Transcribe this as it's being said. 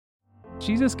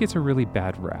Jesus gets a really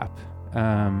bad rap.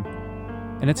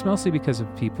 And it's mostly because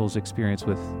of people's experience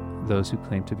with those who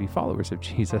claim to be followers of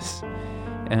Jesus.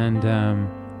 And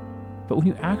but when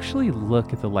you actually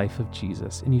look at the life of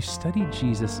Jesus and you study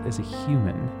Jesus as a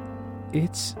human,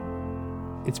 it's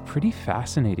pretty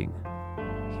fascinating.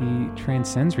 He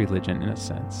transcends religion in a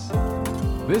sense.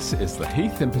 This is the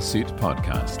Heath in Pursuit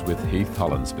podcast with Heath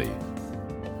Hollinsby.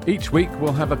 Each week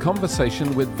we'll have a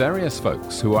conversation with various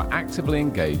folks who are actively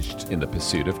engaged in the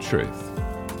pursuit of truth.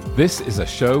 This is a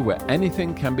show where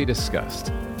anything can be discussed,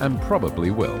 and probably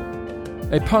will.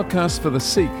 A podcast for the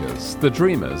seekers, the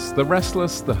dreamers, the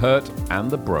restless, the hurt,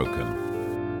 and the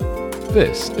broken.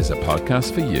 This is a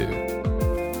podcast for you.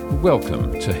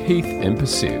 Welcome to Heath in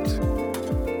Pursuit.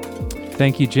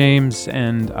 Thank you, James,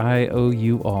 and I owe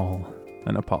you all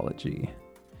an apology.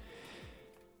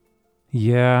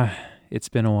 Yeah, it's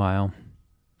been a while.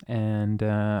 And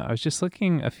I was just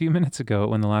looking a few minutes ago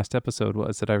when the last episode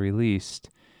was that I released,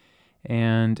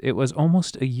 and it was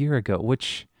almost a year ago,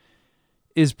 which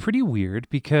is pretty weird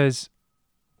because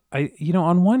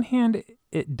on one hand,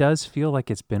 it does feel like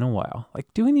it's been a while.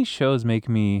 Like doing these shows make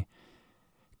me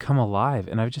come alive,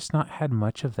 and I've just not had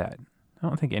much of that. I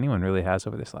don't think anyone really has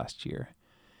over this last year.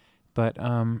 But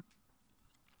on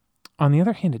the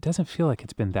other hand, it doesn't feel like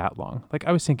it's been that long. Like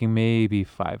I was thinking maybe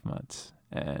 5 months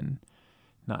and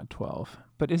not 12.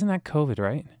 But isn't that COVID,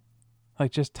 right?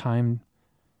 Like just time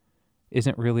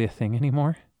isn't really a thing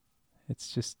anymore.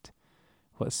 It's just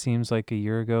what seems like a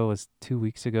year ago was 2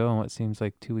 weeks ago, and what seems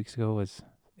like 2 weeks ago was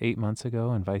 8 months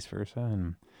ago, and vice versa.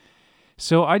 And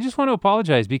so I just want to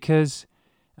apologize because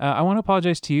I want to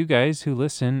apologize to you guys who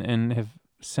listen and have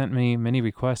sent me many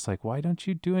requests like, why don't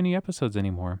you do any episodes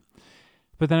anymore?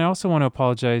 But then I also want to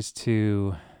apologize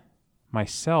to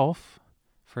myself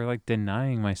for like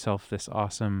denying myself this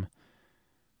awesome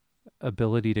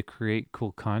ability to create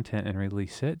cool content and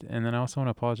release it. And then I also want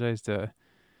to apologize to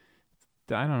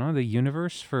the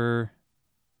universe for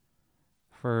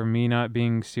me not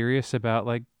being serious about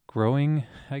like growing,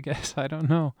 I guess. I don't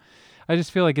know. I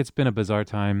just feel like it's been a bizarre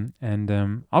time,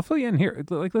 and I'll fill you in here.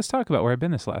 Like, let's talk about where I've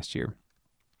been this last year.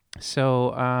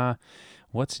 So,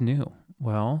 what's new?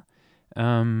 Well,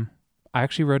 I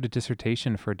actually wrote a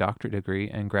dissertation for a doctorate degree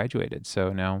and graduated.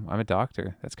 So now I'm a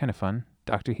doctor. That's kind of fun.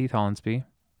 Dr. Heath Hollinsby.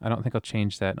 I don't think I'll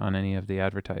change that on any of the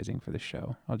advertising for the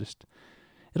show.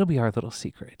 It'll be our little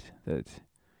secret that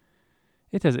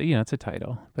it does, it's a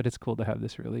title, but it's cool to have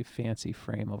this really fancy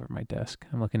frame over my desk.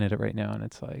 I'm looking at it right now and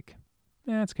it's like,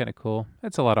 it's kind of cool.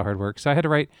 It's a lot of hard work. So I had to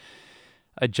write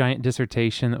a giant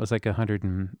dissertation that was like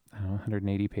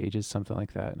 180 pages, something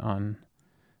like that on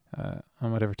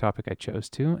whatever topic I chose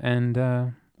to. And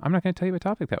I'm not going to tell you what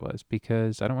topic that was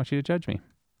because I don't want you to judge me.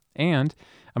 And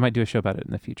I might do a show about it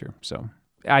in the future. So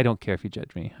I don't care if you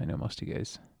judge me. I know most of you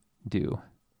guys do.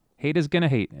 Hate is going to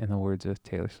hate, in the words of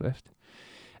Taylor Swift.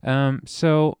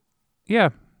 So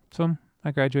I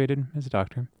graduated as a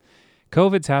doctor.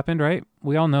 COVID's happened, right?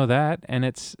 We all know that. And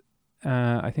it's,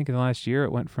 I think in the last year,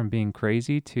 it went from being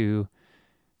crazy to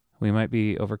we might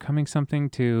be overcoming something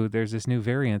to there's this new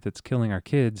variant that's killing our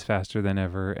kids faster than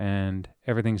ever and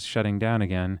everything's shutting down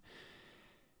again.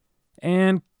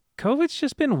 And COVID's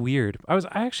just been weird. I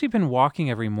actually been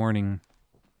walking every morning,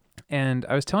 and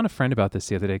I was telling a friend about this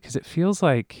the other day because it feels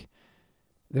like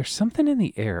there's something in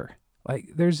the air. Like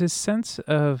there's this sense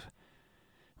of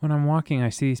when I'm walking, I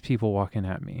see these people walking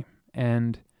at me,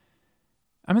 and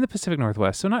I'm in the Pacific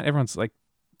Northwest, so not everyone's like,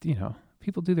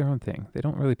 people do their own thing. They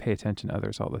don't really pay attention to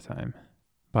others all the time,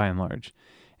 by and large.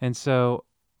 And so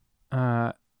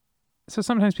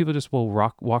sometimes people just will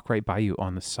walk right by you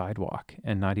on the sidewalk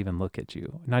and not even look at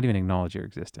you, not even acknowledge your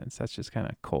existence. That's just kind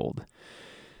of cold.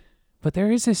 But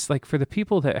there is this, like for the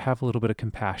people that have a little bit of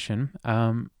compassion,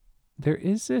 there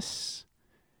is this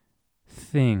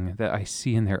thing that I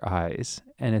see in their eyes,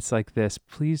 and it's like this: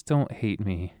 please don't hate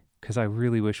me because I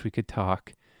really wish we could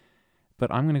talk,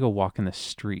 but I'm going to go walk in the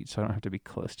street so I don't have to be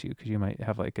close to you because you might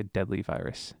have like a deadly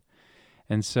virus.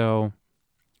 And so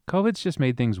COVID's just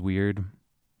made things weird,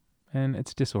 and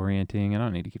it's disorienting. I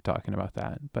don't need to keep talking about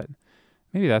that, but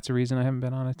maybe that's a reason I haven't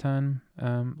been on a ton.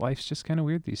 Life's just kind of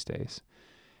weird these days.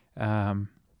 I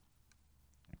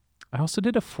also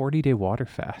did a 40-day water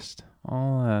fast.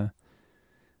 I'll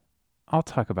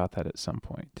talk about that at some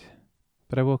point.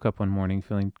 But I woke up one morning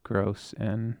feeling gross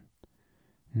and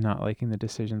not liking the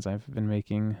decisions I've been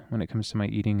making when it comes to my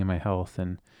eating and my health,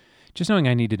 and just knowing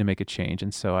I needed to make a change.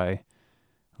 And so I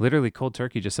literally cold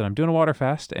turkey just said, I'm doing a water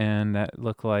fast, and that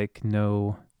looked like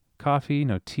no coffee,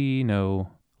 no tea, no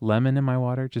lemon in my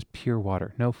water, just pure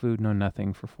water, no food, no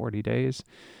nothing for 40 days.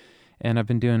 And I've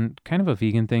been doing kind of a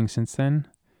vegan thing since then.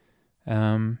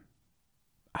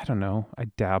 I don't know, I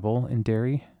dabble in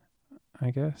dairy,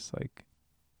 I guess. Like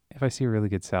if I see a really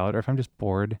good salad, or if I'm just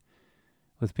bored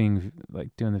with being like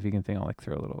doing the vegan thing, I'll like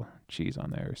throw a little cheese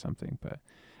on there or something. But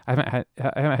I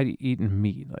haven't had eaten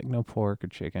meat, like no pork or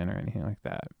chicken or anything like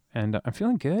that. And I'm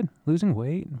feeling good, losing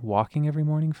weight, walking every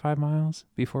morning 5 miles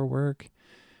before work.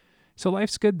 So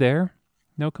life's good there.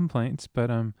 No complaints, but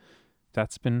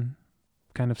that's been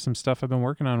kind of some stuff I've been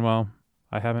working on while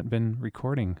I haven't been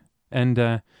recording. And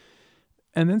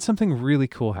then something really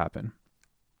cool happened.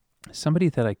 Somebody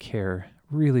that I care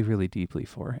really, really deeply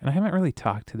for, and I haven't really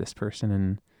talked to this person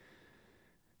in,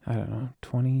 I don't know,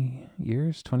 20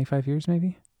 years, 25 years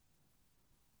maybe?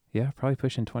 Yeah, probably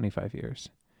pushing 25 years.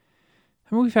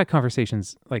 I mean, we've had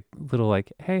conversations like little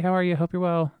like, hey, how are you? Hope you're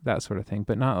well, that sort of thing,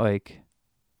 but not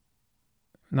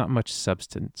much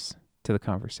substance to the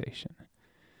conversation.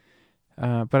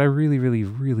 But I really, really,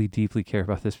 really deeply care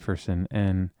about this person,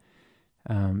 and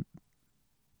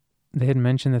they had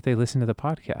mentioned that they listened to the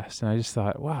podcast, and I just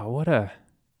thought, wow, what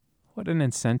an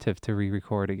incentive to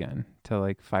re-record again, to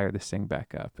like fire this thing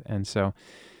back up. And so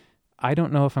I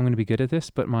don't know if I'm going to be good at this,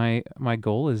 but my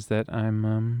goal is that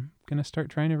I'm going to start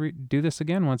trying to do this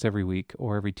again once every week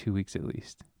or every 2 weeks at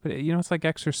least. But it's like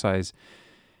exercise.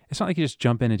 It's not like you just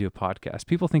jump in and do a podcast.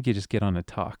 People think you just get on and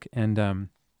talk, and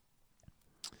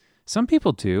some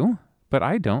people do, but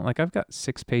I don't. Like I've got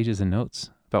 6 pages of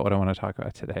notes about what I want to talk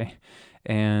about today.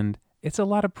 And it's a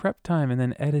lot of prep time and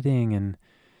then editing and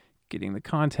getting the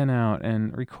content out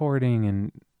and recording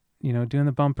and, doing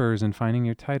the bumpers and finding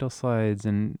your title slides.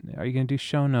 And are you going to do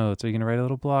show notes? Are you going to write a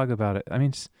little blog about it? I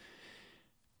mean,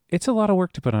 it's a lot of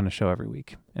work to put on a show every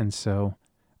week. And so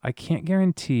I can't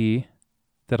guarantee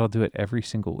that I'll do it every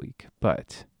single week,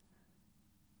 but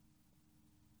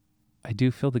I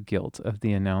do feel the guilt of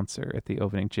the announcer at the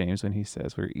opening James when he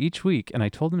says we're each week. And I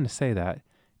told him to say that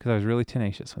because I was really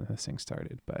tenacious when this thing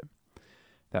started, but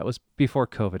that was before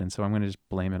COVID. And so I'm going to just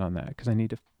blame it on that because I need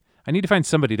to find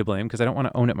somebody to blame because I don't want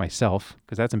to own it myself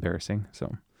because that's embarrassing.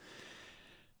 So,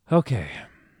 okay.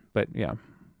 But yeah,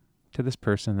 to this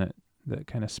person that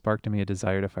kind of sparked in me a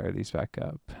desire to fire these back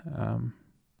up.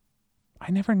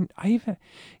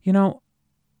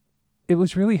 It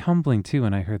was really humbling too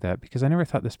when I heard that, because I never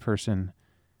thought this person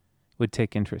would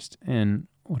take interest in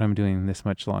what I'm doing this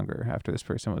much longer after this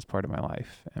person was part of my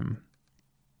life.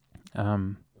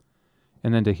 And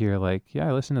then to hear like, yeah,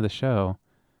 I listened to the show.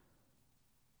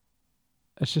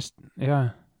 It's just,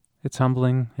 yeah, it's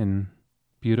humbling and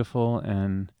beautiful.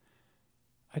 And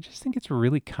I just think it's a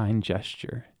really kind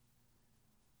gesture.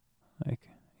 Like,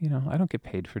 I don't get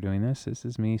paid for doing this. This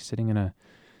is me sitting in a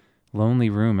lonely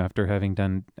room after having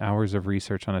done hours of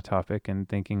research on a topic and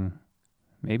thinking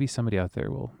maybe somebody out there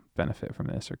will benefit from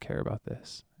this or care about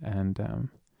this. And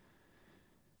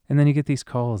then you get these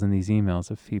calls and these emails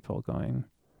of people going,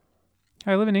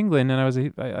 I live in England and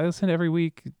I listen every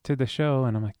week to the show,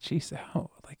 and I'm like, geez, how,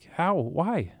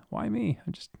 why me?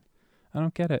 I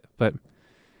don't get it. But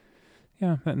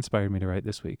yeah, that inspired me to write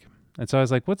this week. And so I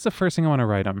was like, what's the first thing I want to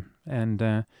write on?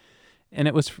 And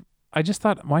it was, I just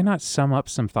thought, why not sum up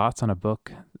some thoughts on a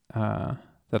book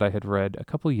that I had read a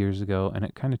couple years ago, and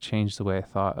it kind of changed the way I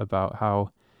thought about how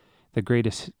the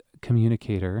greatest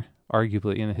communicator,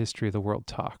 arguably in the history of the world,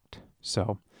 talked.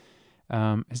 So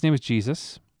his name was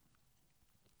Jesus.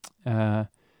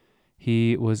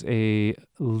 He was a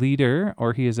leader,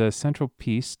 or he is a central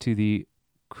piece to the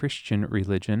Christian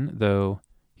religion, though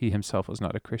he himself was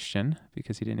not a Christian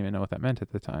because he didn't even know what that meant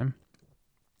at the time.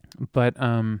 But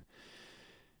I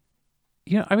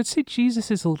would say Jesus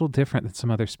is a little different than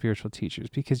some other spiritual teachers,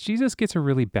 because Jesus gets a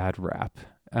really bad rap.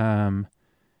 And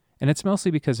it's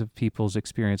mostly because of people's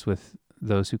experience with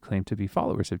those who claim to be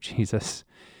followers of Jesus.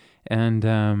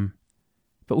 And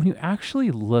but when you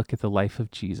actually look at the life of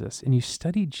Jesus and you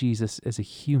study Jesus as a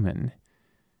human,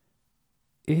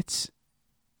 it's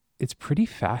pretty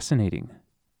fascinating.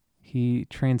 He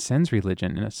transcends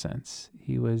religion in a sense.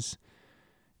 He was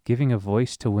giving a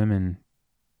voice to women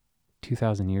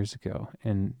 2,000 years ago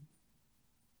in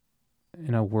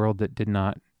a world that did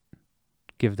not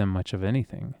give them much of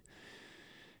anything.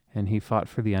 And he fought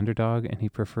for the underdog, and he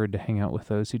preferred to hang out with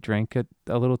those who drank it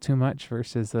a little too much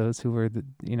versus those who were,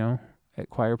 at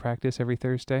choir practice every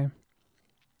Thursday.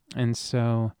 And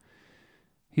so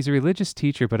he's a religious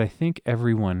teacher, but I think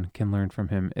everyone can learn from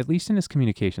him, at least in his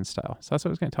communication style. So that's what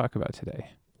I was going to talk about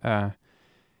today.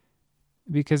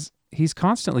 Because he's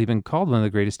constantly been called one of the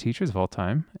greatest teachers of all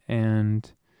time. And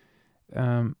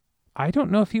I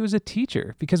don't know if he was a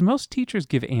teacher, because most teachers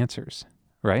give answers,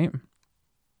 right?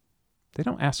 They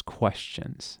don't ask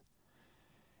questions.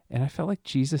 And I felt like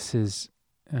Jesus's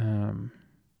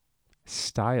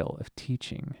style of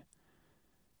teaching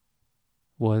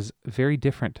was very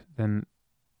different than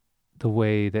the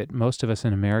way that most of us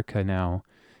in America now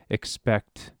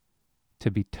expect to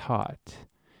be taught.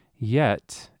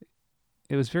 Yet,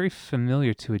 it was very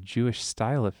familiar to a Jewish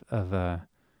style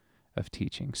of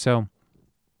teaching. So,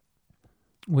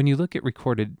 when you look at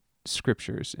recorded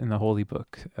scriptures in the holy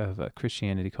book of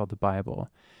Christianity called the Bible,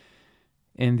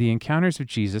 in the encounters of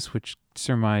Jesus, which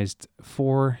surmised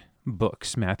 4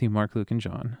 books, Matthew, Mark, Luke, and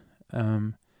John,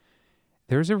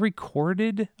 there's a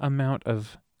recorded amount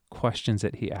of questions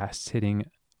that he asked, hitting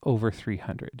over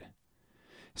 300.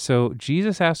 So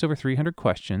Jesus asked over 300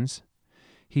 questions.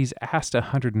 He's asked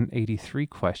 183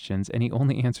 questions, and he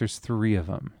only answers 3 of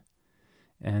them.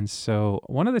 And so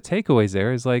one of the takeaways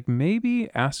there is like maybe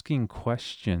asking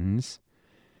questions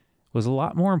was a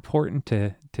lot more important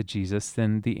to Jesus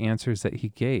than the answers that he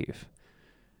gave.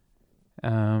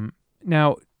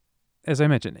 Now, as I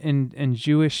mentioned, in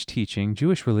Jewish teaching,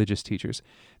 Jewish religious teachers,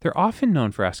 they're often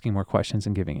known for asking more questions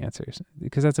and giving answers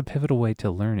because that's a pivotal way to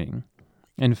learning.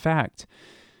 In fact,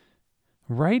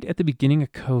 right at the beginning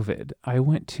of COVID, I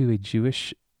went to a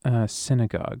Jewish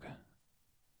synagogue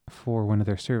for one of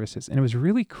their services, and it was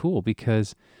really cool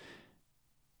because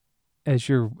as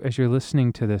you're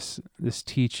listening to this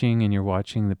teaching and you're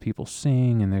watching the people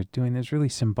sing and they're doing this really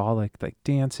symbolic like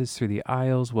dances through the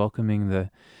aisles, welcoming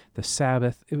the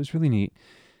Sabbath, it was really neat.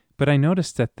 But I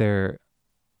noticed that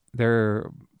their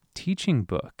teaching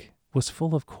book was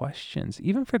full of questions,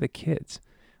 even for the kids.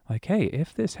 Like, hey,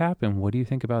 if this happened, what do you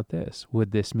think about this?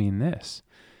 Would this mean this?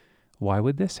 Why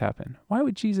would this happen? Why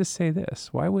would Jesus say this?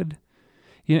 Why would,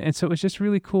 and so it was just a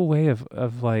really cool way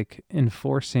of like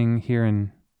enforcing here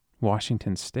in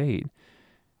Washington State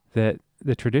that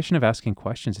the tradition of asking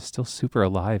questions is still super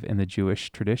alive in the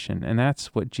Jewish tradition. And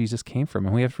that's what Jesus came from.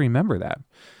 And we have to remember that.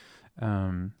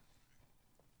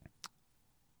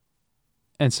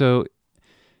 And so,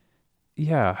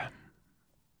 yeah,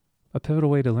 a pivotal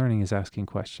way to learning is asking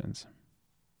questions,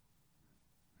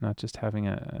 not just having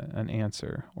an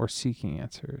answer or seeking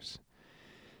answers.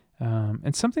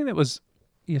 And something that was,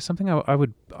 something I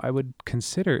would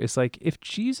consider is like if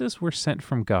Jesus were sent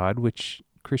from God, which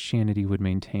Christianity would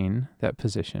maintain that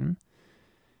position,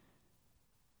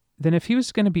 then if he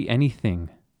was going to be anything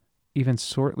even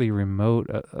sorely remote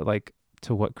like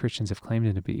to what Christians have claimed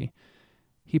him to be,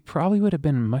 he probably would have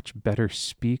been a much better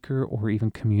speaker or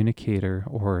even communicator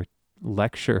or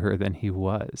lecturer than he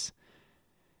was,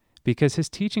 because his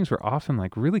teachings were often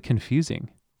like really confusing.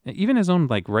 Even his own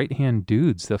like right-hand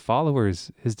dudes, the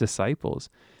followers, his disciples,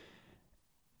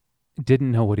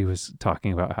 didn't know what he was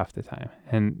talking about half the time.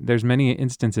 And there's many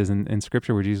instances in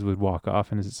scripture where Jesus would walk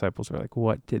off and his disciples were like,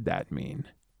 what did that mean?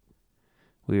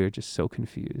 We were just so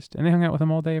confused. And they hung out with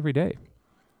him all day, every day.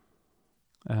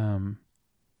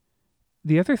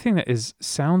 The other thing that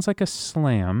sounds like a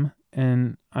slam,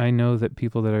 and I know that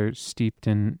people that are steeped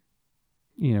in,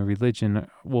 religion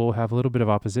will have a little bit of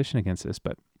opposition against this,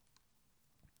 but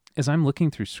as I'm looking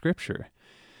through scripture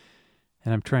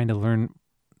and I'm trying to learn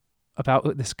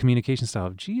about this communication style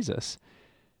of Jesus,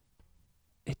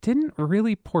 it didn't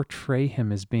really portray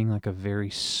him as being like a very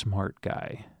smart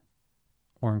guy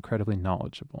or incredibly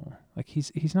knowledgeable. Like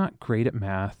he's not great at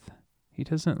math. He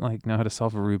doesn't like know how to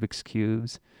solve Rubik's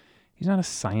cubes. He's not a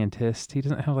scientist. He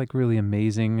doesn't have like really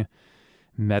amazing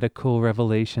medical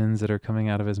revelations that are coming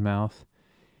out of his mouth.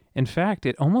 In fact,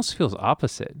 it almost feels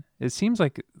opposite. It seems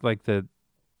like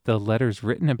the letters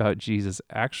written about Jesus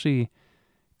actually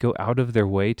go out of their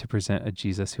way to present a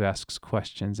Jesus who asks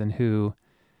questions and who,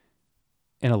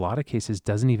 in a lot of cases,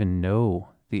 doesn't even know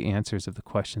the answers of the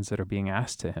questions that are being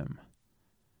asked to him.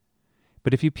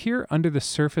 But if you peer under the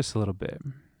surface a little bit,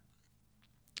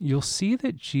 you'll see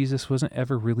that Jesus wasn't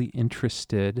ever really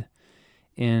interested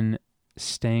in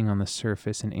staying on the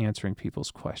surface and answering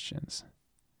people's questions.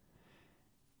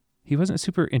 He wasn't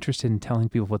super interested in telling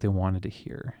people what they wanted to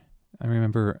hear. I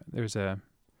remember there's a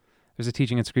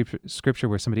teaching in scripture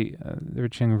where somebody, the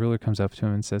rich young ruler, comes up to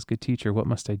him and says, "Good teacher, what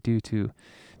must I do to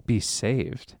be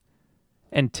saved?"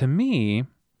 And to me,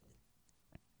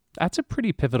 that's a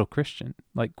pretty pivotal Christian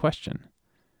question.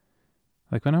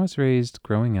 Like when I was raised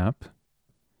growing up,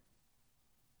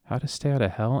 how to stay out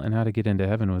of hell and how to get into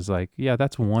heaven was like, yeah,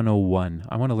 that's 101.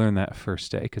 I want to learn that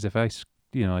first day, because if I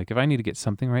need to get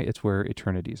something right, it's where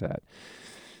eternity's at.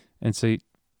 And so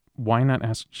why not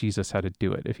ask Jesus how to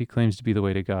do it? If he claims to be the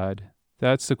way to God,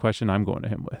 that's the question I'm going to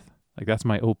him with. Like, that's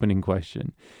my opening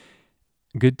question.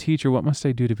 Good teacher, what must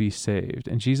I do to be saved?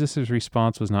 And Jesus'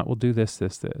 response was not, well, do this,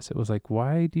 this, this. It was like,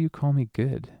 why do you call me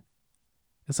good?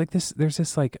 It's like there's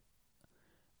this like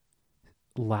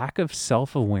lack of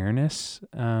self-awareness,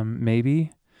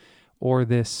 maybe, or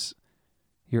this,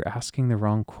 you're asking the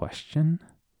wrong question,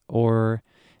 or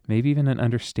maybe even an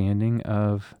understanding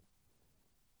of,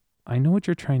 I know what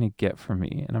you're trying to get from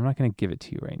me, and I'm not going to give it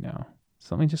to you right now.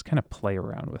 So let me just kind of play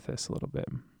around with this a little bit.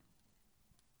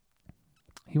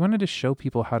 He wanted to show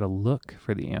people how to look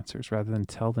for the answers rather than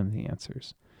tell them the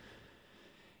answers.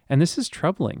 And this is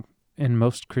troubling in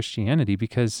most Christianity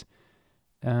because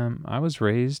I was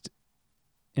raised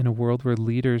in a world where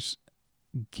leaders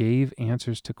gave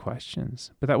answers to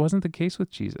questions, but that wasn't the case with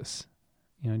Jesus.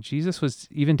 Jesus was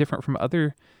even different from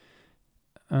other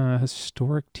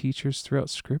historic teachers throughout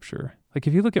Scripture. Like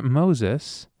if you look at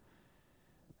Moses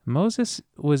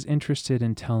was interested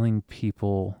in telling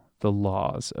people the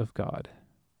laws of God.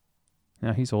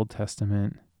 Now he's Old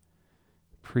Testament,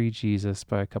 pre-Jesus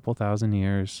by a couple thousand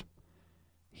years.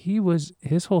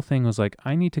 His whole thing was like,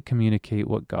 I need to communicate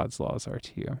what God's laws are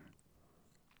to you.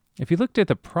 If you looked at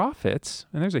the prophets,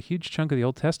 and there's a huge chunk of the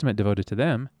Old Testament devoted to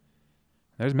them,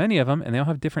 there's many of them, and they all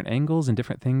have different angles and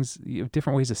different things,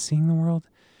 different ways of seeing the world.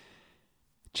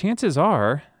 Chances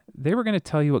are they were going to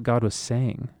tell you what God was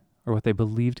saying or what they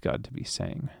believed God to be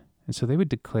saying. And so they would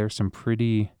declare some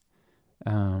pretty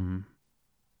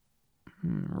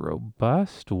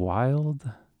robust,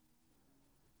 wild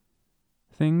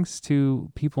things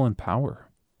to people in power,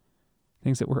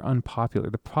 things that were unpopular.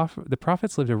 The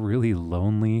prophets lived a really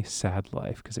lonely, sad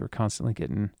life because they were constantly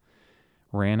getting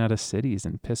ran out of cities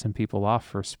and pissing people off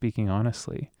for speaking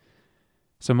honestly.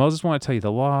 So Moses wanted to tell you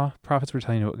the law. Prophets were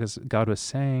telling you what God was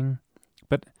saying.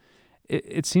 But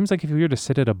it seems like if you were to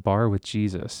sit at a bar with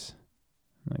Jesus,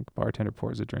 like bartender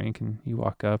pours a drink and you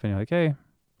walk up and you're like, hey,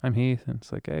 I'm Heath. And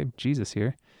it's like, hey, Jesus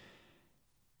here.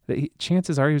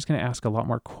 Chances are he was going to ask a lot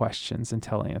more questions than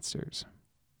tell answers.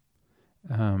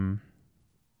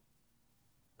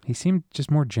 He seemed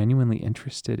just more genuinely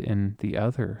interested in the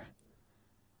other.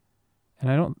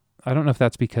 And I don't know if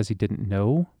that's because he didn't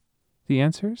know the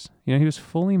answers. He was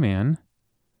fully man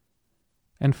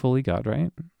and fully God,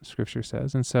 right? Scripture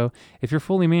says. And so if you're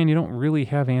fully man, you don't really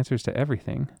have answers to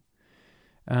everything.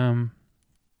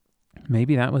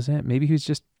 Maybe that was it. Maybe he was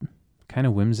just kind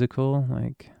of whimsical,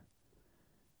 like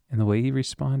in the way he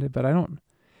responded. But I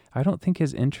don't think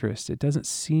his interest, it doesn't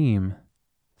seem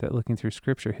that looking through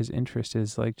Scripture, his interest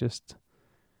is like just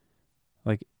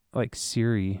like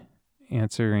Siri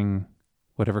answering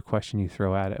whatever question you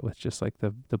throw at it with just like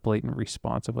the blatant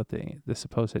response of what the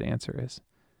supposed answer is.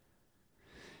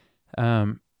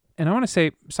 And I want to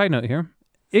say, side note here,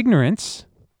 ignorance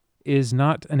is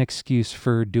not an excuse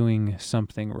for doing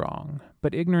something wrong.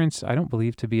 But ignorance, I don't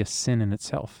believe to be a sin in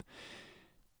itself.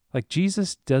 Like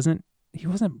Jesus he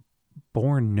wasn't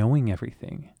born knowing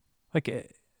everything.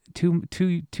 Like two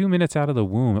minutes out of the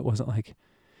womb, it wasn't like,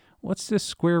 what's the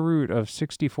square root of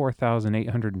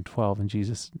 64,812? And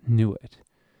Jesus knew it.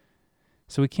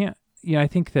 So we can't, I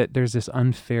think that there's this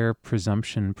unfair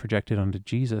presumption projected onto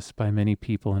Jesus by many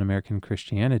people in American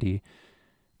Christianity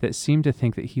that seem to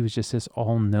think that he was just this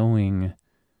all-knowing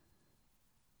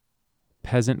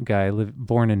peasant guy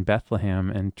born in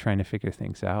Bethlehem and trying to figure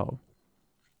things out.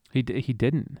 He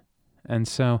didn't. And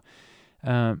so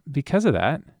because of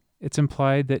that, it's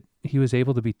implied that he was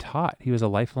able to be taught. He was a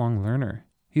lifelong learner.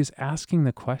 He was asking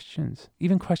the questions,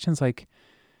 even questions like,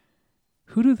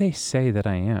 who do they say that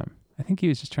I am? I think he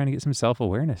was just trying to get some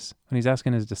self-awareness when he's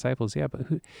asking his disciples, yeah, but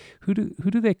who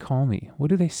do they call me? What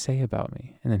do they say about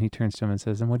me? And then he turns to him and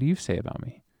says, and what do you say about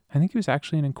me? I think he was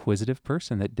actually an inquisitive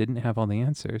person that didn't have all the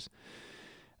answers.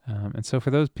 And so for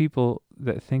those people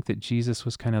that think that Jesus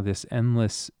was kind of this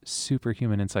endless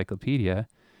superhuman encyclopedia,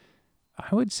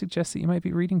 I would suggest that you might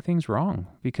be reading things wrong,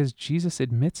 because Jesus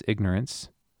admits ignorance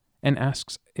and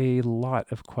asks a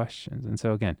lot of questions. And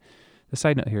so again, the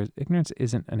side note here is ignorance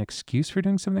isn't an excuse for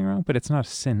doing something wrong, but it's not a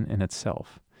sin in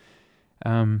itself.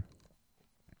 Another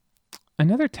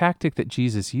tactic that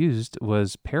Jesus used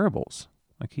was parables.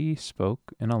 Like he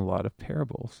spoke in a lot of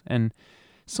parables. And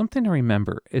something to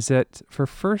remember is that for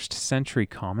first century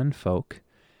common folk,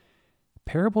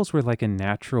 parables were like a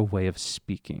natural way of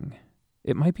speaking.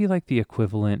 It might be like the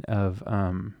equivalent of,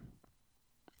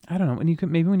 I don't know, when you go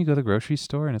to the grocery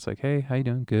store and it's like, hey, how you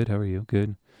doing? Good. How are you?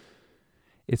 Good.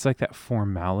 It's like that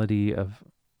formality of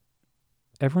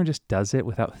everyone just does it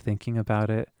without thinking about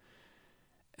it.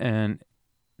 And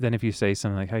then if you say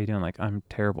something like, how you doing? Like, I'm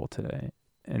terrible today.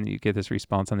 And you get this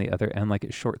response on the other end, like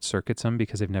it short circuits them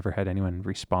because they've never had anyone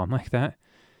respond like that.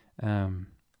 And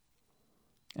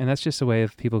that's just a way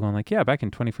of people going like, yeah, back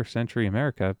in 21st century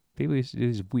America, people used to do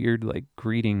these weird like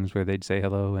greetings where they'd say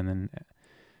hello and then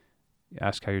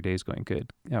ask how your day's going.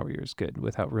 Good. How are yours? Good.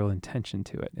 Without real intention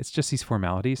to it. It's just these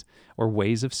formalities or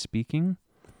ways of speaking.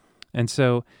 And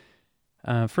so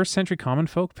First century common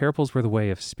folk, parables were the way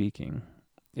of speaking.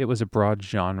 It was a broad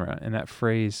genre, and that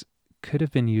phrase could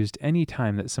have been used any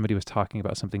time that somebody was talking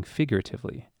about something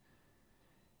figuratively.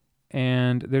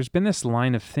 And there's been this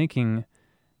line of thinking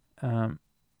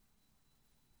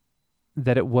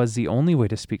that it was the only way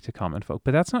to speak to common folk,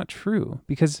 but that's not true,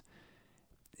 because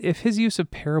if his use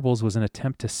of parables was an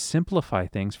attempt to simplify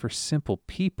things for simple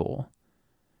people,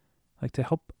 like to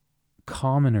help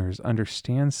commoners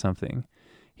understand something,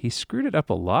 he screwed it up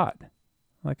a lot.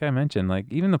 Like I mentioned, like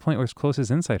even the point where his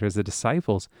closest insiders, the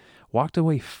disciples, walked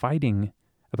away fighting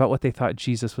about what they thought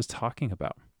Jesus was talking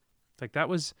about. Like that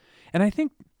was, and I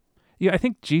think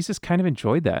Jesus kind of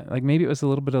enjoyed that. Like maybe it was a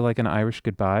little bit of like an Irish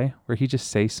goodbye where he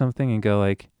just say something and go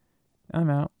like,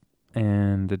 I'm out.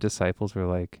 And the disciples were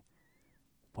like,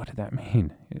 what did that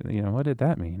mean? What did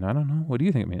that mean? I don't know. What do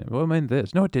you think it meant? Well, it meant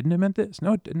this. No, it didn't. It meant this.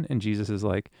 No, it didn't. And Jesus is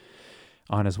like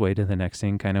on his way to the next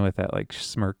thing, kind of with that like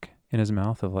smirk in his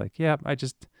mouth of like, yeah, I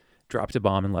just dropped a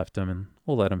bomb and left him and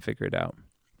we'll let him figure it out.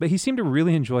 But he seemed to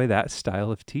really enjoy that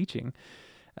style of teaching.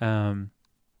 And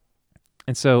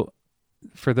so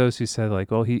for those who said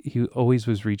like, well, he always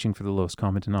was reaching for the lowest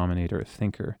common denominator, a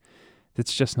thinker,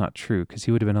 that's just not true, because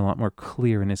he would have been a lot more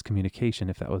clear in his communication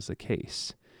if that was the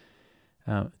case.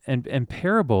 And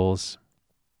parables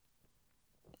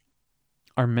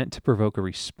are meant to provoke a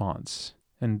response,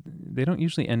 and they don't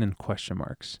usually end in question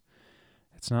marks.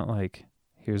 It's not like,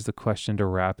 here's the question to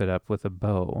wrap it up with a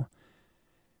bow.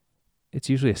 It's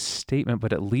usually a statement,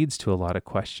 but it leads to a lot of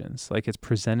questions. Like it's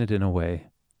presented in a way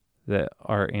that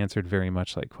are answered very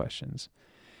much like questions.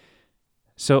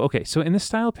 So in the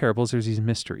style of parables, there's these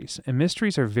mysteries, and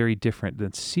mysteries are very different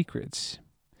than secrets,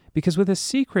 because with a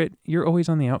secret, you're always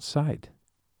on the outside.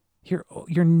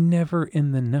 You're never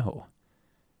in the know.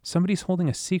 Somebody's holding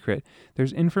a secret.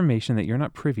 There's information that you're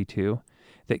not privy to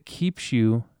that keeps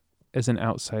you as an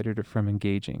outsider from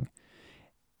engaging.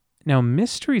 Now,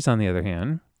 mysteries, on the other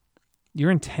hand,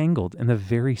 you're entangled in the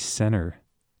very center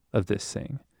of this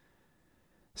thing.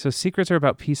 So secrets are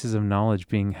about pieces of knowledge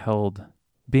being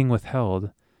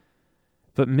withheld,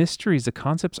 but mysteries, the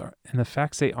concepts are, and the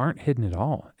facts, they aren't hidden at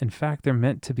all. In fact, they're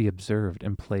meant to be observed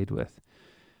and played with.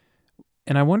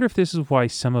 And I wonder if this is why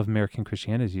some of American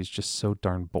Christianity is just so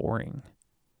darn boring.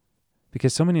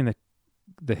 Because so many in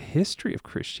the history of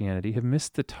Christianity have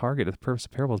missed the target of the purpose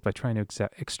of parables by trying to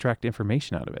extract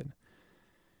information out of it.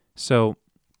 So,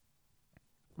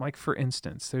 like for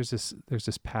instance, there's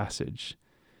this passage,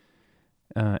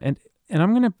 and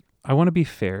I want to be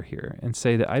fair here and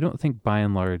say that I don't think by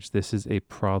and large this is a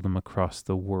problem across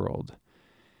the world.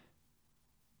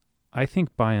 I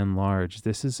think by and large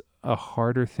this is a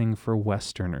harder thing for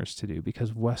Westerners to do,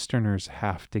 because Westerners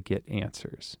have to get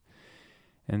answers.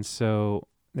 And so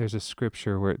there's a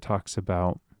scripture where it talks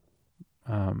about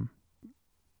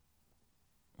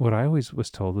what I always was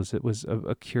told was it was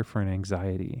a cure for an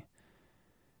anxiety.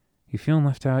 You feeling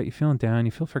left out, you feeling down,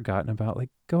 you feel forgotten about, like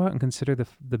go out and consider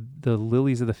the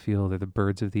lilies of the field or the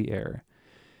birds of the air.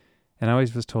 And I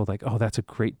always was told like, oh, that's a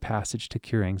great passage to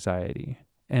cure anxiety.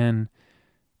 And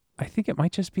I think it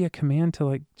might just be a command to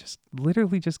like just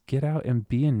literally just get out and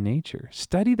be in nature.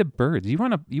 Study the birds. You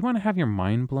want to have your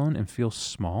mind blown and feel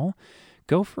small?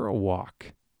 Go for a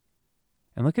walk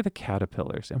and look at the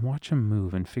caterpillars and watch them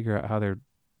move and figure out how they're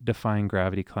defying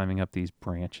gravity climbing up these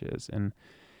branches. And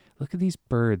look at these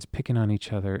birds picking on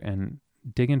each other and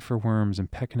digging for worms and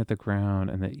pecking at the ground.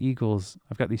 And the eagles,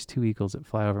 I've got these 2 eagles that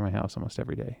fly over my house almost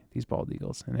every day, these bald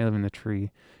eagles, and they live in the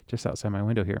tree just outside my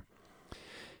window here.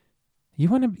 You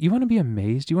want to be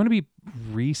amazed? You want to be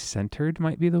recentered,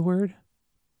 might be the word?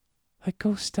 Like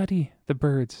go study the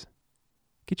birds.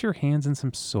 Get your hands in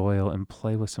some soil and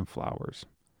play with some flowers.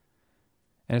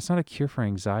 And it's not a cure for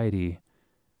anxiety,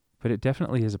 but it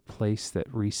definitely is a place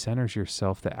that recenters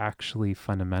yourself, that actually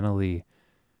fundamentally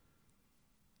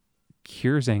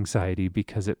cures anxiety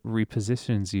because it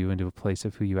repositions you into a place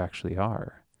of who you actually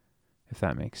are, if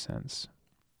that makes sense.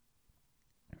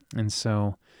 And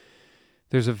so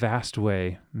there's a vast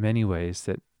way, many ways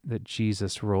that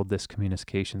Jesus rolled this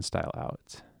communication style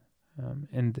out.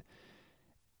 And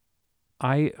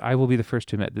I will be the first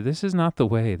to admit that this is not the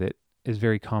way that is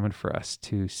very common for us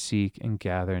to seek and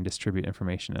gather and distribute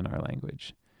information in our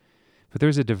language. But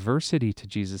there's a diversity to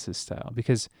Jesus' style,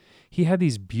 because he had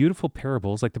these beautiful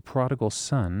parables like the prodigal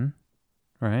son,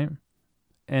 right?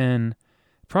 And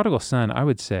prodigal son, I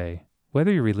would say,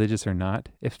 whether you're religious or not,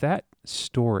 if that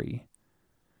story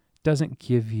doesn't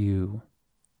give you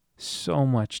so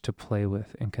much to play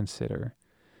with and consider,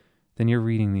 then you're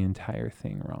reading the entire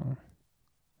thing wrong.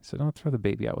 So don't throw the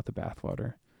baby out with the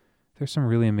bathwater. There's some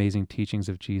really amazing teachings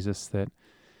of Jesus that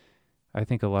I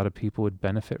think a lot of people would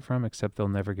benefit from, except they'll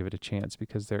never give it a chance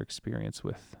because their experience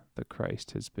with the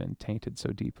Christ has been tainted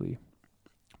so deeply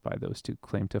by those who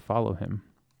claim to follow him.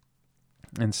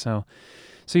 And so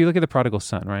you look at the prodigal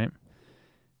son, right?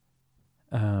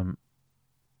 And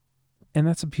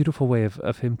that's a beautiful way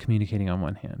of him communicating on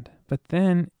one hand. But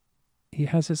then he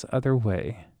has this other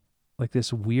way, like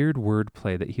this weird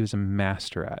wordplay that he was a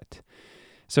master at.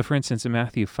 So for instance, in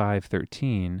Matthew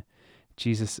 5:13,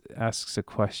 Jesus asks a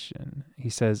question. He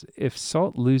says, if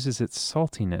salt loses its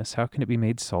saltiness, how can it be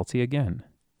made salty again?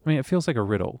 I mean, it feels like a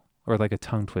riddle or like a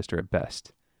tongue twister at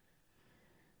best.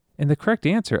 And the correct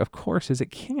answer, of course, is it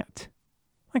can't.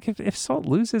 Like if salt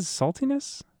loses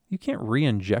saltiness, you can't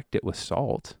re-inject it with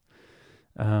salt.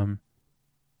 And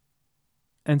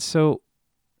so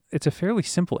it's a fairly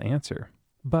simple answer,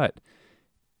 but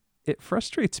it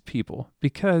frustrates people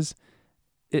because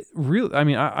it really, I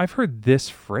mean, I've heard this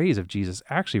phrase of Jesus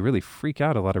actually really freak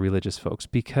out a lot of religious folks,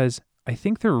 because I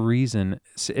think the reason,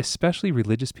 especially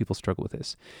religious people struggle with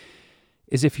this,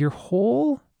 is if your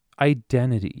whole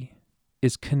identity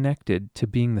is connected to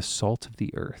being the salt of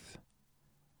the earth,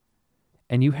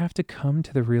 and you have to come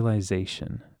to the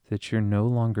realization that you're no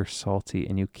longer salty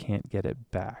and you can't get it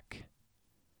back,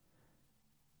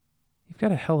 you've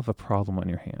got a hell of a problem on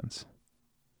your hands.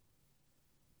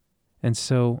 And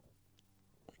so,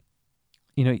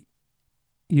 you know,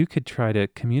 you could try to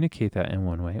communicate that in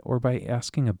one way, or by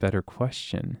asking a better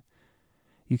question,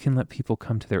 you can let people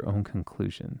come to their own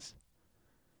conclusions.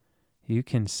 You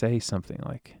can say something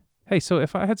like, hey, so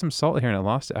if I had some salt here and I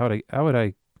lost it, how would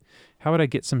I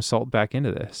get some salt back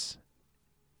into this?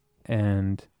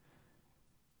 And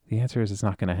the answer is it's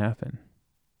not going to happen.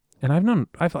 And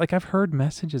I've heard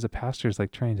messages of pastors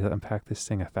like trying to unpack this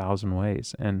thing 1,000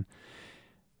 ways. And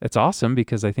it's awesome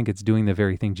because I think it's doing the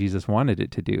very thing Jesus wanted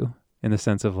it to do, in the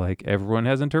sense of like everyone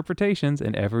has interpretations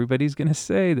and everybody's going to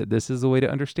say that this is the way to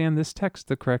understand this text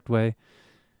the correct way.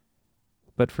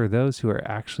 But for those who are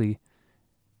actually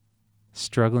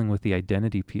struggling with the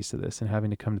identity piece of this and having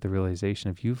to come to the realization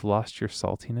of you've lost your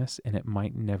saltiness and it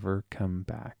might never come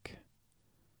back,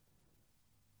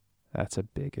 that's a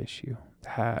big issue.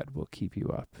 That will keep you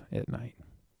up at night.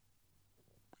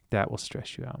 That will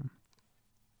stress you out.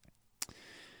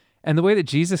 And the way that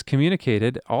Jesus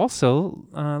communicated also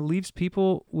leaves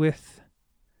people with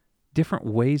different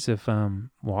ways of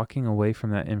walking away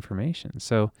from that information.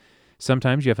 So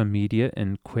sometimes you have immediate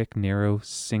and quick, narrow,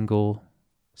 single,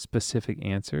 specific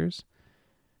answers.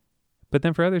 But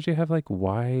then for others, you have like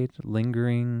wide,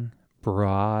 lingering,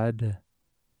 broad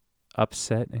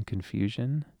upset and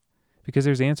confusion. Because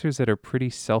there's answers that are pretty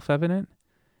self-evident,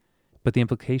 but the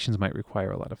implications might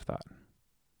require a lot of thought.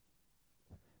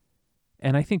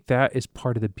 And I think that is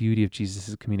part of the beauty of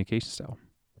Jesus' communication style,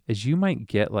 is you might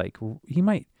get like,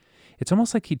 it's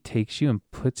almost like he takes you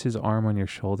and puts his arm on your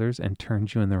shoulders and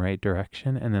turns you in the right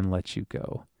direction and then lets you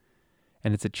go.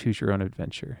 And it's a choose your own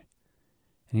adventure.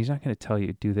 And he's not going to tell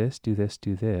you, do this, do this,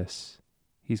 do this.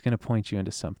 He's going to point you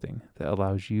into something that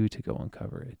allows you to go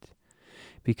uncover it.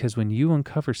 Because when you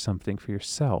uncover something for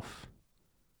yourself,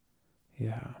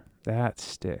 yeah, that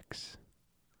sticks.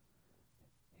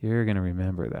 You're going to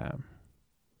remember that.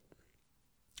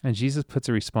 And Jesus puts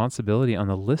a responsibility on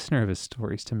the listener of his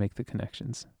stories to make the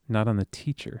connections, not on the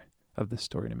teacher of the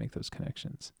story to make those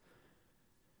connections.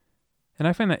 And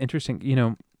I find that interesting. You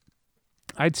know,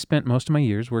 I'd spent most of my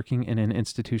years working in an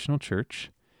institutional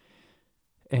church,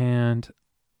 and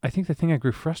I think the thing I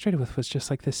grew frustrated with was just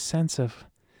like this sense of,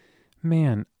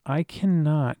 man, I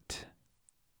cannot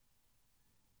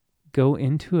go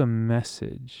into a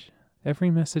message. Every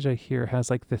message I hear has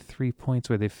like the 3 points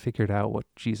where they've figured out what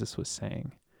Jesus was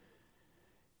saying.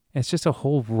 It's just a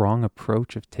whole wrong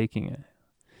approach of taking it.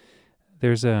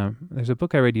 There's a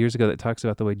book I read years ago that talks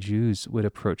about the way Jews would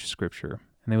approach Scripture.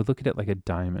 And they would look at it like a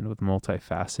diamond with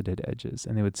multifaceted edges.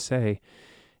 And they would say,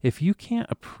 if you can't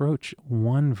approach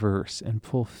one verse and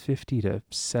pull 50 to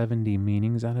 70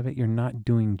 meanings out of it, you're not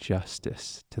doing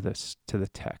justice to the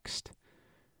text.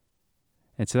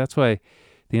 And so that's why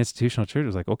the institutional church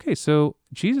was like, okay, so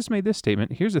Jesus made this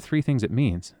statement. Here's the 3 things it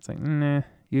means. It's like, nah,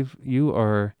 you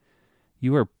are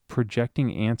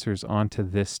projecting answers onto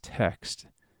this text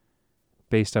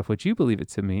based off what you believe it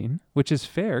to mean, which is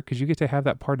fair because you get to have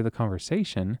that part of the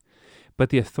conversation. But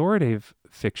the authoritative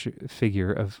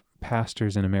figure of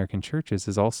pastors in American churches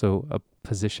is also a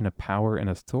position of power and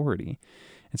authority.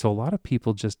 And so a lot of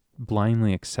people just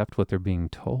blindly accept what they're being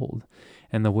told.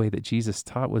 And the way that Jesus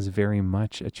taught was very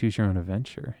much a choose your own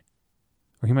adventure.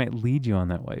 Or he might lead you on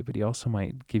that way, but he also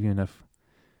might give you enough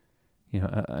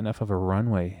of a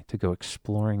runway to go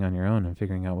exploring on your own and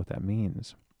figuring out what that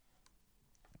means.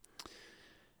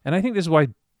 And I think this is why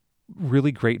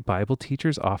really great Bible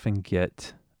teachers often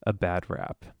get a bad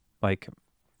rap. Like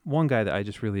one guy that I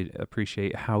just really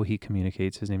appreciate how he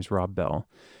communicates, his name's Rob Bell,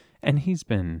 and he's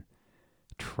been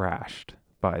trashed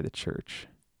by the church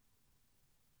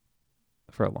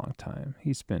for a long time.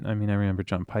 I remember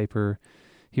John Piper,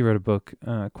 he wrote a book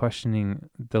questioning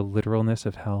the literalness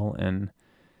of hell, and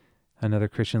another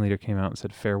Christian leader came out and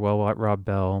said, farewell, Rob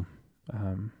Bell.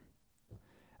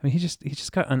 He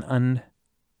just got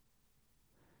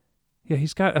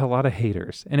he's got a lot of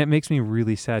haters, and it makes me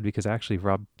really sad because actually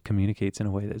Rob communicates in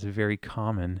a way that's very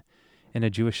common in a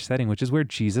Jewish setting, which is where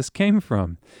Jesus came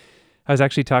from. I was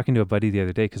actually talking to a buddy the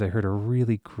other day because I heard a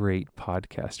really great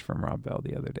podcast from Rob Bell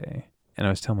the other day, and I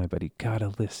was telling my buddy,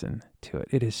 gotta listen to it.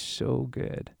 It is so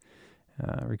good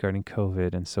regarding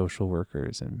COVID and social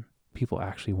workers and people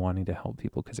actually wanting to help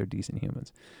people because they're decent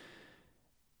humans.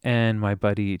 And my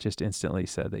buddy just instantly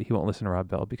said that he won't listen to Rob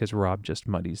Bell because Rob just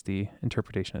muddies the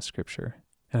interpretation of Scripture.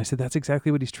 And I said, that's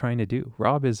exactly what he's trying to do.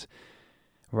 Rob's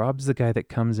the guy that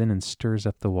comes in and stirs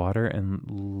up the water and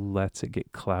lets it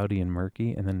get cloudy and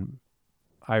murky, and then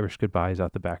Irish goodbyes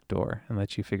out the back door and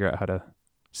lets you figure out how to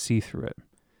see through it,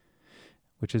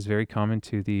 which is very common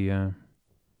to the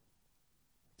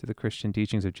Christian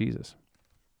teachings of Jesus.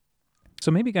 So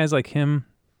maybe guys like him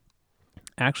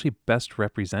actually best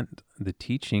represent the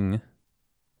teaching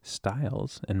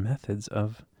styles and methods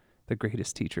of the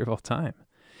greatest teacher of all time.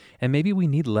 And maybe we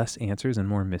need less answers and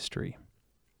more mystery,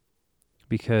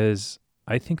 because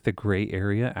I think the gray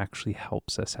area actually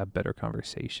helps us have better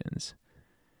conversations.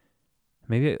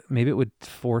 Maybe it would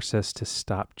force us to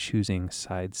stop choosing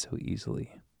sides so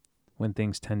easily when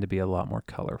things tend to be a lot more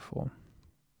colorful.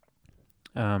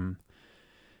 I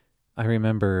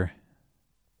remember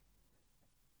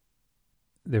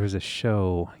there was a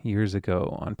show years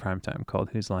ago on Primetime called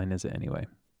Whose Line Is It Anyway?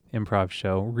 Improv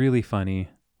show, really funny,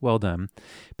 well done.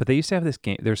 But they used to have this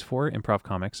game. There's 4 improv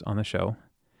comics on the show,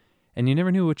 and you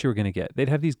never knew what you were going to get. They'd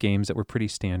have these games that were pretty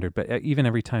standard, but even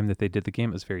every time that they did the game,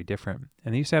 it was very different.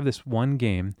 And they used to have this one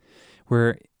game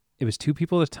where it was 2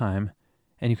 people at a time,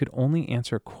 and you could only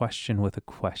answer a question with a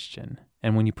question.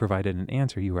 And when you provided an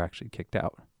answer, you were actually kicked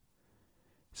out.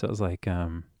 So it was like,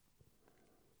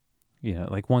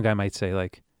 like one guy might say,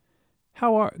 like,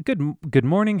 good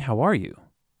morning, how are you?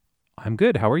 I'm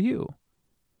good, how are you?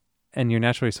 And your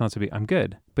natural response would be, I'm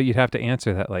good. But you'd have to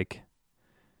answer that, like,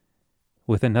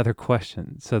 with another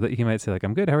question, so that he might say, like,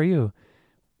 I'm good, how are you?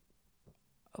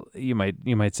 You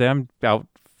might say, I'm out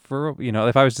for,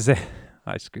 if I was to say,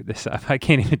 I screwed this up, I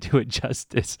can't even do it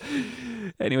justice.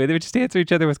 Anyway, they would just answer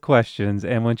each other with questions,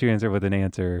 and once you answer with an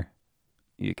answer,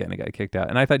 you kind of got kicked out.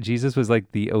 And I thought Jesus was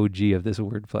like the OG of this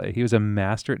wordplay. He was a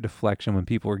master at deflection when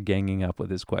people were ganging up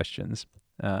with his questions,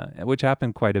 which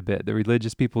happened quite a bit. The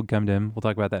religious people would come to him. We'll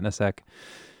talk about that in a sec.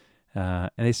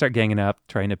 And they start ganging up,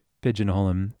 trying to pigeonhole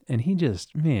him. And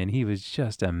he was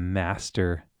just a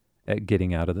master at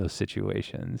getting out of those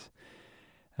situations.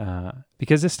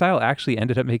 Because this style actually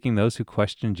ended up making those who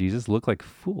questioned Jesus look like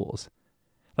fools.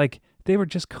 Like, they were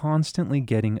just constantly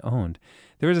getting owned.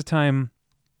 There was a time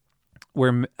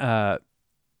where,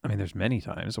 there's many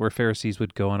times where Pharisees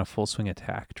would go on a full swing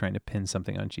attack trying to pin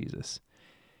something on Jesus.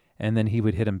 And then he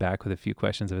would hit him back with a few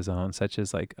questions of his own, such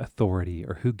as like authority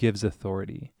or who gives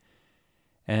authority.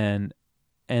 And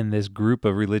this group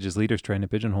of religious leaders trying to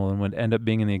pigeonhole him would end up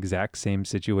being in the exact same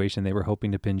situation they were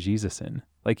hoping to pin Jesus in.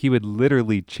 Like, he would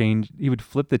literally he would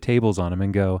flip the tables on him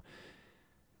and go,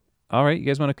 all right, you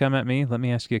guys want to come at me? Let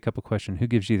me ask you a couple questions. Who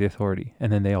gives you the authority?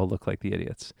 And then they all look like the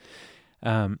idiots.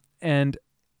 And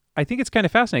I think it's kind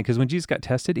of fascinating because when Jesus got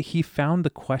tested, he found the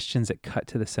questions that cut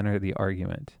to the center of the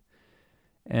argument.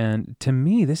 And to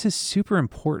me, this is super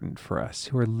important for us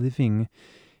who are living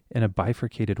in a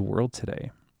bifurcated world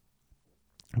today,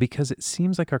 because it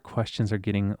seems like our questions are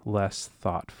getting less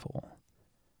thoughtful.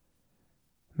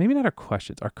 Maybe not our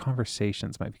questions, our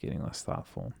conversations might be getting less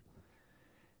thoughtful.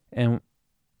 And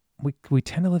we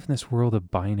tend to live in this world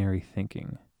of binary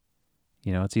thinking.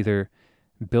 It's either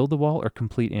build the wall or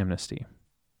complete amnesty.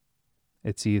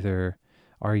 It's either,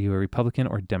 are you a Republican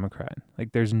or Democrat?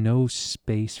 Like, there's no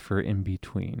space for in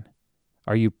between.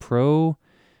 Are you pro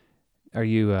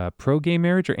gay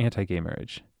marriage or anti-gay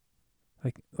marriage?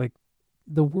 Like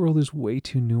the world is way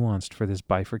too nuanced for this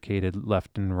bifurcated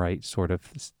left and right sort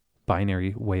of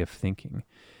binary way of thinking.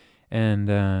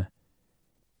 And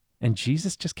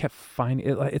Jesus just kept finding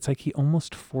it. It's like he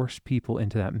almost forced people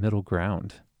into that middle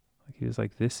ground. Like, he was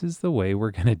like, this is the way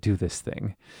we're going to do this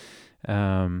thing.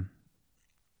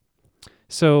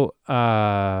 So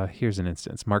here's an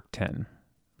instance. Mark 10,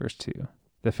 verse 2.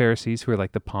 The Pharisees, who are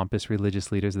like the pompous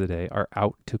religious leaders of the day, are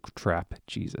out to trap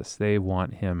Jesus. They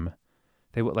want him.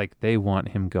 They want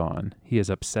him gone. He is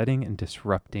upsetting and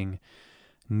disrupting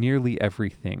nearly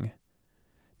everything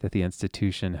that the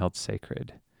institution held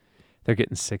sacred. They're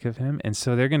getting sick of him, and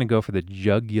so they're going to go for the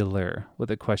jugular with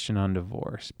a question on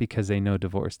divorce, because they know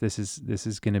divorce. This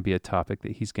is going to be a topic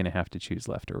that he's going to have to choose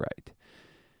left or right.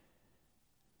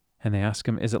 And they ask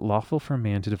him, is it lawful for a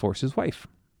man to divorce his wife?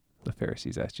 The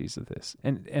Pharisees asked Jesus this.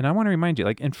 And I want to remind you,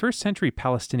 like in first century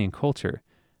Palestinian culture,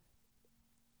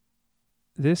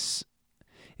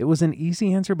 it was an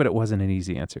easy answer, but it wasn't an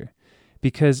easy answer,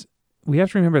 because we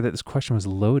have to remember that this question was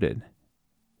loaded,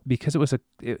 because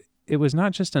it was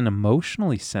not just an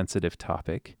emotionally sensitive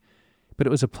topic, but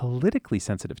it was a politically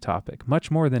sensitive topic,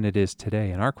 much more than it is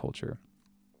today in our culture.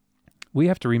 We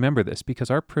have to remember this,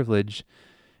 because our privilege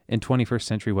in 21st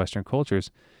century Western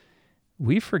cultures,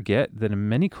 we forget that in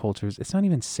many cultures, it's not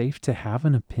even safe to have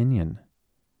an opinion.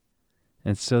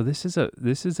 And so this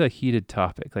is a heated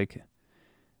topic. Like,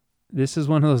 this is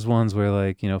one of those ones where,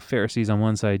 like, Pharisees on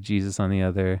one side, Jesus on the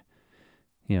other,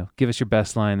 give us your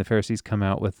best line. The Pharisees come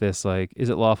out with this, like, is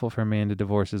it lawful for a man to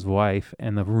divorce his wife?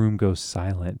 And the room goes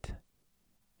silent.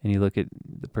 And you look at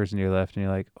the person to your left and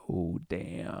you're like, oh,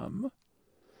 damn.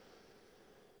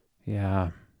 Yeah.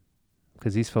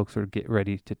 Because these folks were getting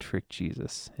ready to trick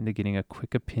Jesus into getting a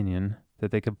quick opinion that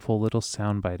they could pull a little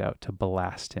soundbite out to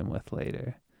blast him with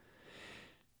later.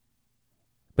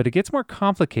 But it gets more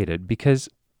complicated, because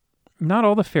not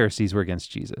all the Pharisees were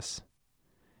against Jesus.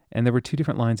 And there were two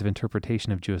different lines of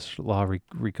interpretation of Jewish law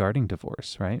regarding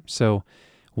divorce, right? So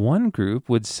one group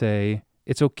would say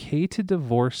it's okay to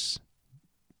divorce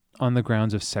on the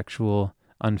grounds of sexual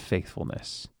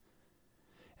unfaithfulness.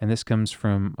 And this comes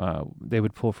from, they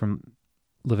would pull from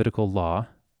Levitical law,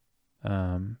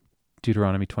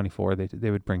 Deuteronomy 24,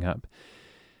 they would bring up.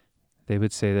 They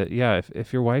would say that, yeah,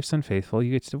 if your wife's unfaithful,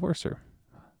 you get to divorce her.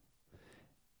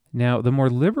 Now, the more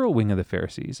liberal wing of the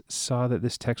Pharisees saw that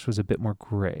this text was a bit more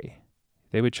gray.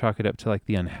 They would chalk it up to like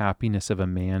the unhappiness of a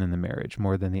man in the marriage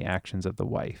more than the actions of the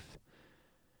wife,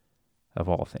 of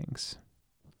all things.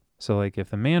 So like if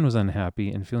the man was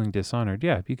unhappy and feeling dishonored,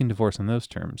 yeah, you can divorce on those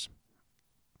terms.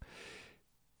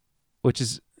 Which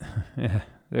is,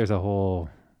 there's a whole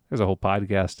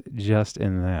podcast just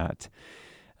in that.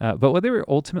 But what they were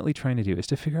ultimately trying to do is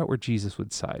to figure out where Jesus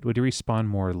would side. Would he respond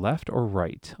more left or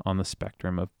right on the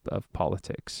spectrum of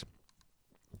politics?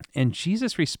 And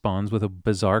Jesus responds with a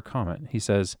bizarre comment. He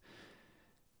says,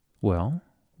 well,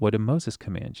 what did Moses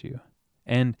command you?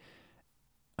 And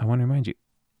I want to remind you,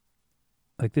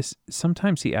 like this,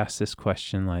 sometimes he asks this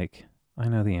question like, I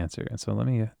know the answer, and so let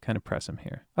me kind of press him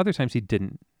here. Other times he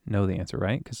didn't know the answer,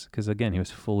 right? Because again, he was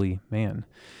fully man.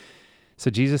 So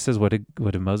Jesus says, what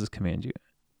did Moses command you?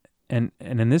 And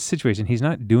in this situation, he's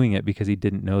not doing it because he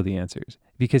didn't know the answers,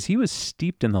 because he was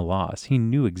steeped in the laws. He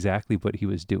knew exactly what he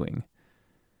was doing.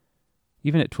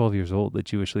 Even at 12 years old, the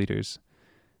Jewish leaders,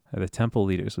 the temple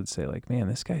leaders would say like, man,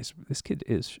 this kid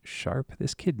is sharp.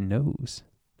 This kid knows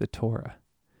the Torah.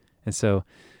 And so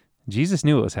Jesus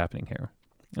knew what was happening here.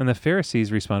 And the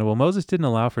Pharisees responded, well, Moses didn't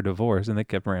allow for divorce, and they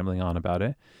kept rambling on about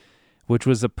it, which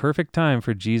was the perfect time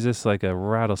for Jesus, like a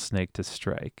rattlesnake, to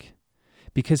strike.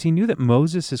 Because he knew that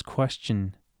Moses'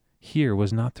 question here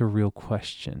was not the real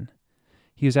question.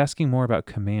 He was asking more about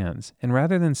commands. And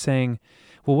rather than saying,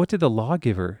 well, what did the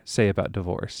lawgiver say about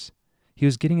divorce? He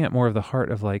was getting at more of the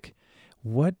heart of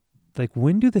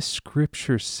when do the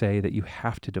scriptures say that you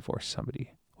have to divorce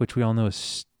somebody? Which we all know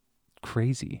is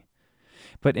crazy.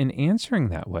 But in answering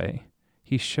that way,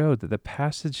 he showed that the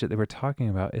passage that they were talking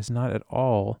about is not at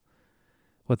all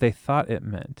what they thought it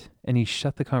meant, and he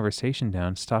shut the conversation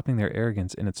down, stopping their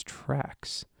arrogance in its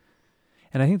tracks.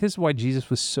 And I think this is why Jesus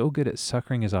was so good at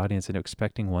suckering his audience into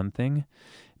expecting one thing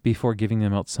before giving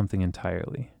them else something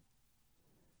entirely.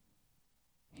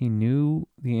 He knew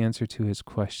the answer to his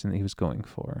question that he was going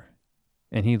for,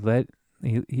 and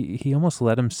he almost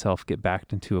let himself get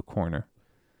backed into a corner.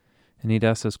 And he'd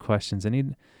ask those questions,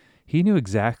 and he knew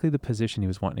exactly the position he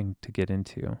was wanting to get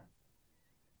into.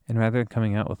 And rather than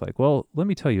coming out with like, well, let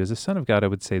me tell you, as a son of God, I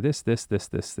would say this,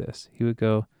 he would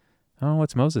go, oh,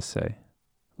 what's Moses say?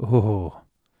 Oh,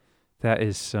 that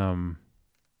is some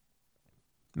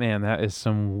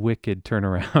wicked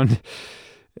turnaround,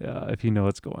 if you know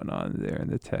what's going on there in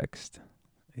the text.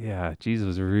 Yeah, Jesus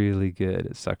was really good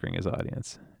at suckering his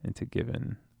audience into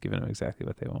giving them exactly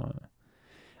what they want.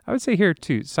 I would say here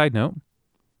too, side note,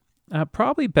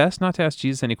 probably best not to ask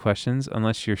Jesus any questions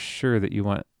unless you're sure that you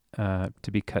want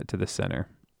to be cut to the center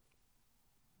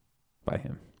by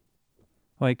him.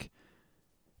 Like,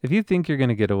 If you think you're going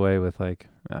to get away with like,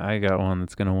 I got one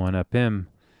that's going to one-up him,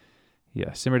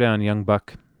 yeah, simmer down, young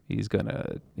buck. He's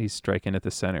striking at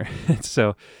the center.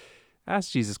 So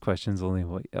ask Jesus questions only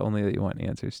that you want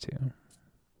answers to.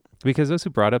 Because those who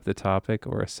brought up the topic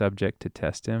or a subject to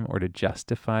test him or to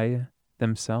justify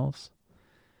themselves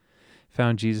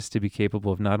found Jesus to be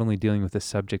capable of not only dealing with the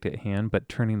subject at hand, but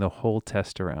turning the whole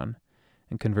test around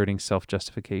and converting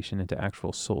self-justification into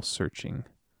actual soul-searching.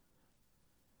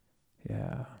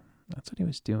 Yeah, that's what he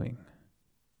was doing.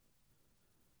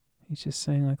 He's just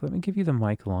saying, like, let me give you the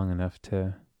mic long enough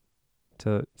to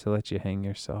let you hang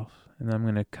yourself. And then I'm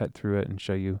going to cut through it and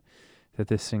show you that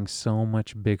this thing's so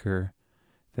much bigger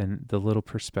than the little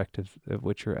perspective of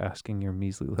which you're asking your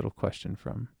measly little question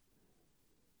from.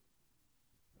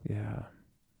 Yeah,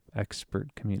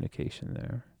 expert communication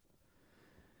there.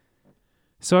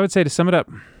 So I would say, to sum it up,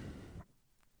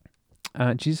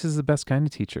 Jesus is the best kind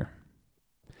of teacher.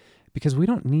 Because we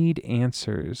don't need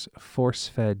answers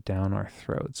force-fed down our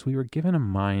throats. We were given a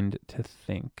mind to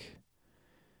think.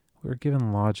 We were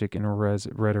given logic and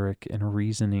rhetoric and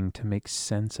reasoning to make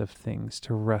sense of things,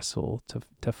 to wrestle,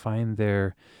 to find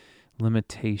their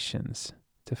limitations,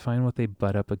 to find what they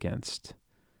butt up against.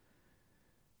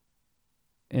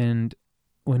 And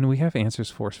when we have answers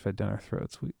force-fed down our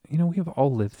throats, we have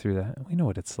all lived through that. We know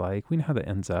what it's like. We know how that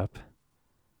ends up.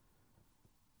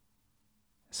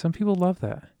 Some people love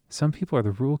that. Some people are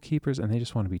the rule keepers and they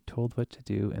just want to be told what to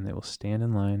do, and they will stand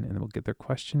in line and they will get their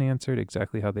question answered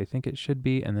exactly how they think it should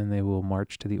be, and then they will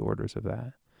march to the orders of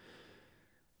that.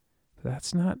 But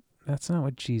that's not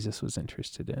what Jesus was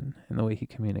interested in the way he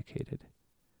communicated.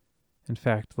 In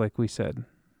fact, like we said,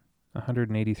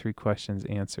 183 questions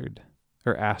answered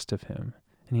or asked of him,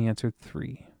 and he answered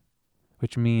 3,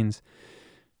 which means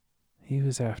he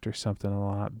was after something a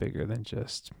lot bigger than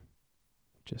just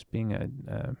being a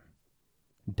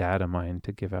data mine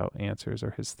to give out answers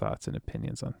or his thoughts and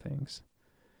opinions on things.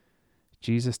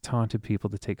 Jesus taunted people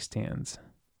to take stands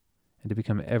and to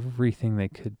become everything they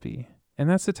could be. And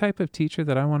that's the type of teacher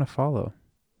that I want to follow.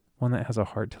 One that has a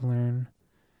heart to learn,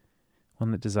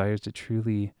 one that desires to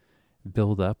truly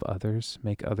build up others,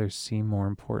 make others seem more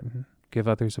important, give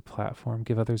others a platform,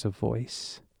 give others a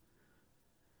voice.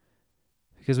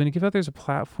 Because when you give others a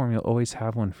platform, you'll always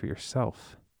have one for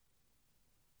yourself.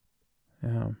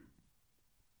 Yeah.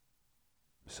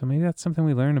 So maybe that's something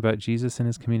we learn about Jesus and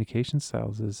his communication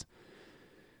styles is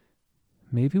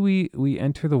maybe we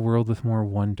enter the world with more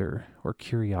wonder or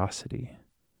curiosity.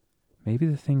 Maybe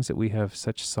the things that we have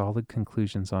such solid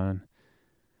conclusions on,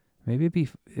 maybe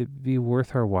it'd be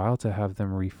worth our while to have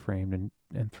them reframed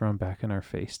and thrown back in our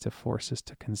face to force us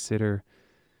to consider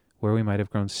where we might have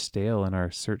grown stale in our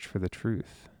search for the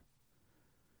truth.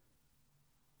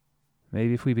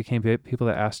 Maybe if we became people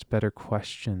that asked better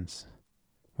questions,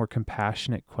 more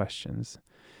compassionate questions,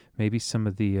 maybe some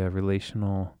of the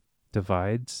relational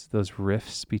divides, those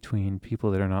rifts between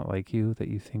people that are not like you, that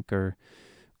you think are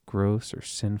gross or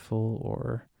sinful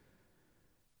or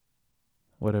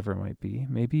whatever it might be,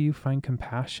 maybe you find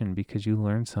compassion because you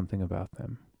learned something about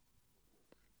them.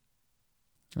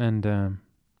 And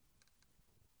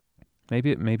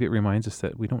maybe it reminds us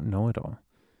that we don't know it all.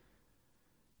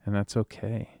 And that's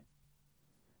okay.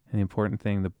 And the important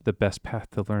thing, the best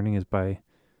path to learning is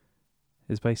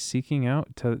by seeking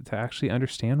out to actually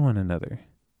understand one another.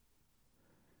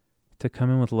 To come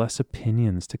in with less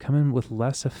opinions, to come in with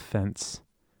less offense.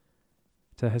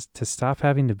 To stop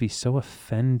having to be so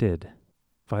offended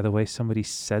by the way somebody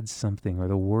said something or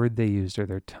the word they used or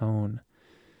their tone.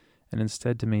 And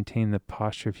instead to maintain the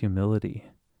posture of humility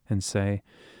and say,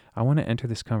 I want to enter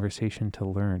this conversation to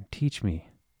learn. Teach me.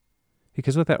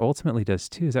 Because what that ultimately does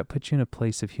too is that puts you in a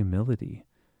place of humility.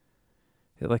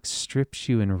 It like strips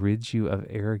you and rids you of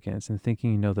arrogance and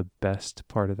thinking you know the best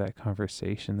part of that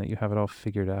conversation, that you have it all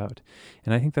figured out.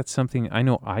 And I think that's something I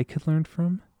know I could learn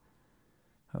from.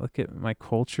 I look at my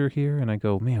culture here and I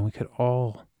go, man, we could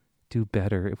all do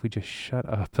better if we just shut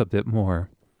up a bit more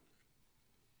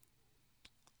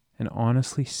and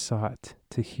honestly sought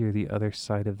to hear the other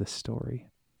side of the story.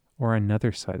 Or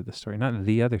another side of the story, not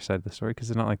the other side of the story, because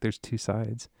it's not like there's two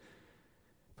sides.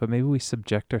 But maybe we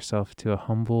subject ourselves to a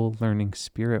humble learning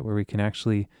spirit where we can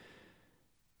actually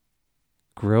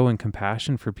grow in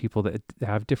compassion for people that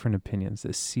have different opinions,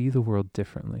 that see the world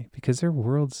differently, because their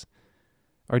worlds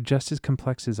are just as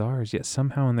complex as ours, yet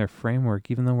somehow in their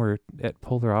framework, even though we're at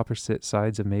polar opposite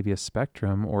sides of maybe a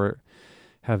spectrum or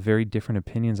have very different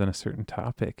opinions on a certain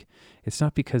topic, it's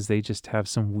not because they just have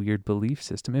some weird belief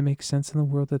system. It makes sense in the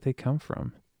world that they come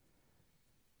from.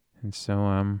 And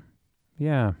so,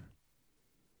 yeah.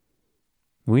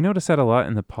 We notice that a lot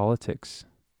in the politics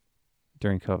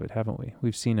during COVID, haven't we?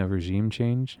 We've seen a regime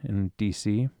change in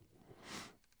D.C.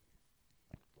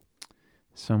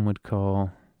 Some would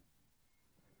call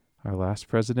our last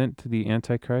president the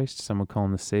Antichrist. Some would call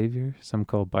him the Savior. Some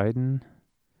call Biden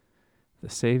the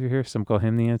Savior. Some call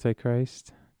him the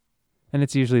Antichrist. And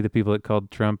it's usually the people that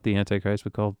called Trump the Antichrist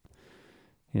would call,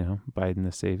 Biden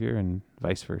the Savior, and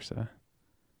vice versa.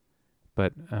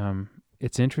 But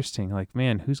it's interesting. Like,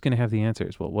 man, who's going to have the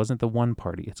answers? Well, it wasn't the one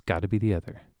party. It's got to be the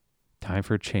other. Time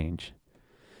for a change.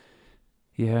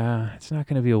 Yeah, it's not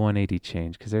going to be a 180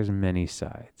 change because there's many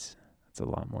sides. It's a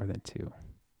lot more than two.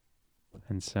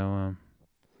 And so,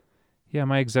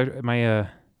 my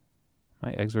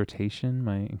exhortation,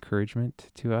 my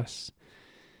encouragement to us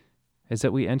is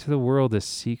that we enter the world as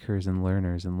seekers and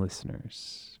learners and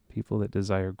listeners, people that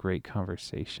desire great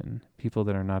conversation, people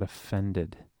that are not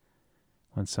offended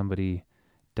when somebody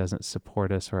doesn't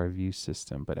support us or our view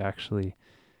system, but actually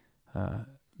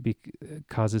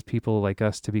causes people like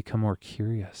us to become more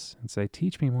curious and say,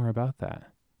 teach me more about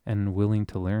that, and willing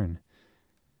to learn.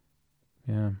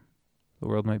 Yeah, the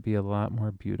world might be a lot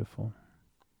more beautiful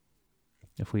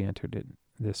if we entered it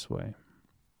this way.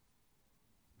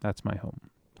 That's my hope.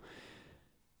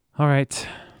 All right,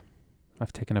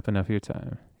 I've taken up enough of your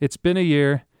time. It's been a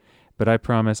year, but I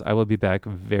promise I will be back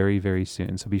very, very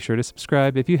soon. So be sure to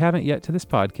subscribe if you haven't yet to this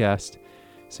podcast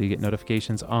so you get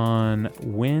notifications on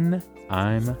when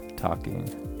I'm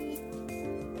talking.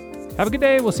 Have a good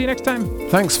day. We'll see you next time.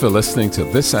 Thanks for listening to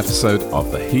this episode of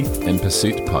the Heath in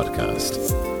Pursuit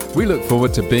podcast. We look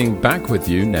forward to being back with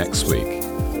you next week.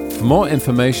 For more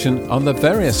information on the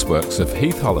various works of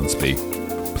Heath Hollandsby,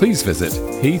 please visit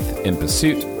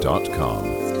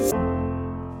heathinpursuit.com.